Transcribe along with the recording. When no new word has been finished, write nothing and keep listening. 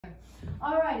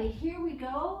Alrighty, here we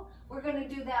go. We're going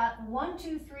to do that 1,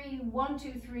 2, 3, 1,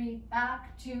 2, 3,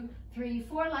 back, 2, 3,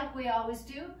 4, like we always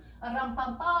do.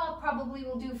 Ram-pam-pa, probably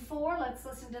we'll do 4. Let's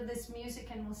listen to this music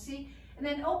and we'll see. And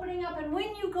then opening up, and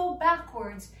when you go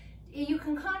backwards, you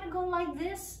can kind of go like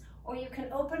this, or you can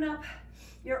open up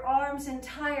your arms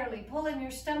entirely, pull in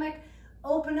your stomach,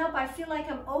 open up. I feel like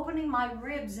I'm opening my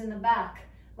ribs in the back,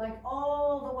 like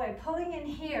all the way, pulling in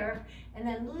here, and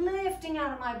then lifting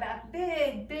out of my back,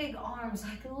 big, big arms,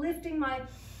 like lifting my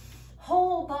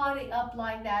whole body up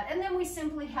like that. And then we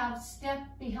simply have step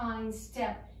behind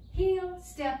step, heel,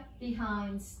 step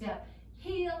behind step,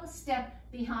 heel, step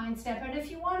behind step. And if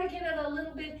you want to get it a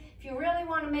little bit, if you really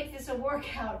want to make this a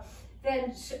workout,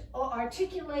 then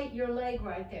articulate your leg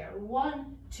right there.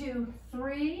 1, 2,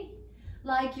 3,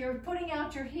 like you're putting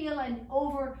out your heel and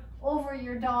over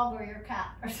your dog or your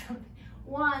cat or something.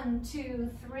 1, 2,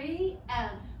 3,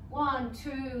 and 1,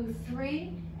 2,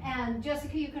 3, and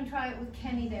Jessica, you can try it with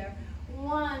Kenny there.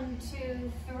 1,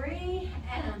 2, 3,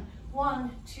 and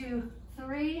 1, 2,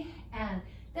 3, and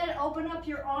then open up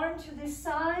your arm to this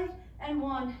side, and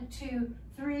 1, 2,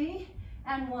 3,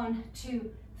 and 1,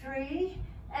 2, 3,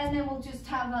 and then we'll just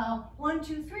have a 1,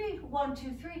 2, 3, 1,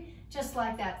 2, 3, just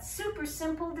like that. Super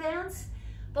simple dance,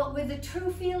 but with the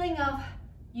true feeling of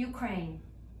Ukraine.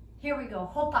 Here we go,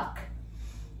 Hopak.